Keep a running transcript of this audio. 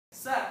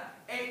7,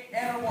 8,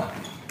 and a 1.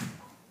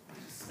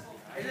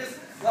 It is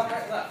left,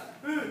 right,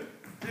 left. Do.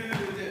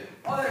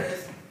 Oh, there it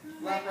is.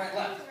 Left, right,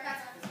 left. Left,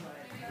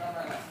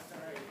 right, left.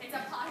 It's a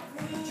pot.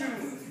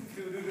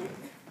 Do.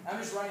 I'm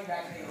just running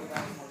back and going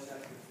back more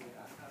steps.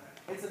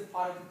 It's a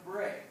pot of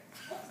bread.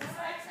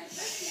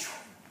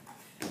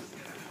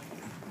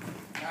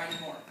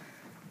 9 more.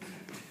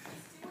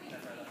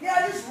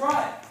 Yeah, just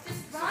run.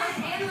 Just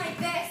run and like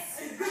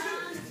this.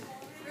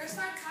 Where's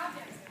my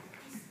copy?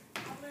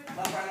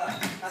 Left, right,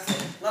 left. That's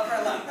it. Left,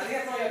 right, left. I think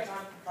that's all you have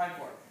time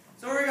for.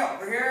 So here we go.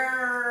 We're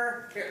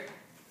here.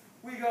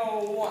 We go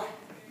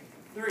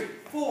 1, 3,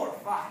 4,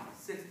 5,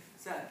 6,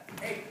 7,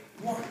 8.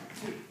 1, 2,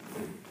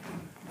 3,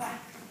 5,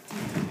 2,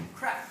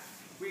 crap.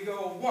 We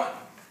go 1,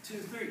 2,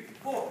 3,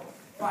 4,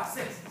 5,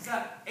 6,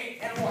 7, 8,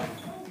 and 1.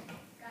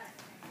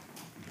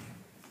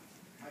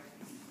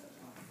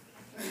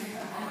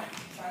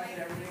 Trying to get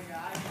everything,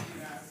 guys.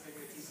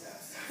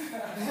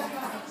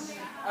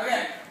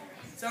 Okay,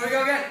 so we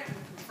go again.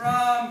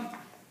 From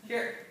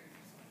here.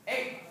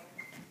 8,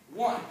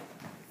 1,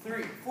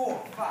 3,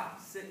 4,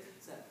 5, 6,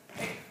 7,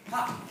 8.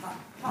 Hop, hop,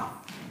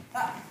 hop,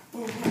 hop.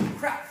 Boom, boom,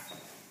 crap.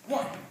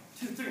 1,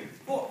 2, 3,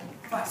 4,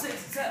 5, 6,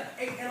 7,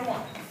 8, and a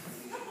 1.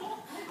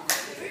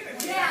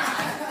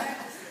 Yeah.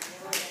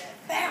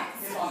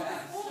 Bounce.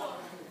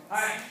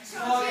 Alright,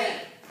 slow again.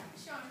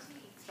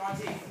 Strong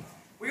teeth.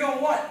 We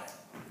go 1,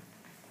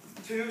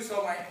 2,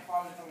 so my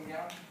palms are coming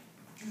down.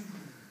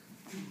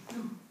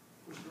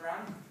 Push it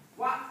around.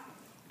 Whop.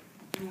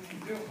 I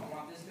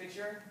want this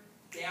picture.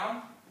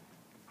 Down.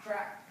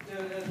 Crack.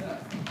 Good.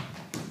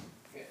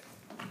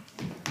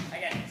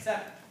 Again.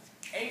 7,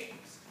 8.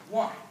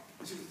 1,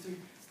 2, 3,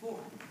 4,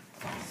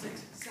 5,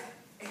 6, 7,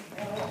 8,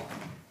 and 1.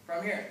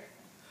 From here.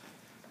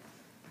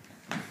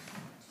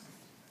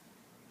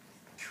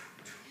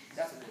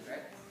 That's what it is,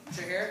 right?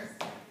 So here,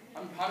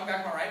 I'm hopping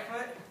back my right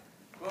foot.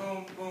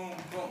 Boom, boom,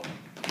 boom.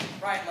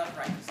 Right, left,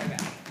 right. Just like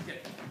that.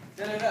 Good.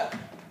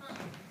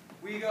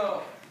 We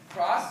go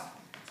cross.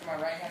 So my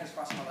right hand is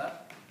crossing my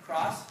left.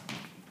 Cross.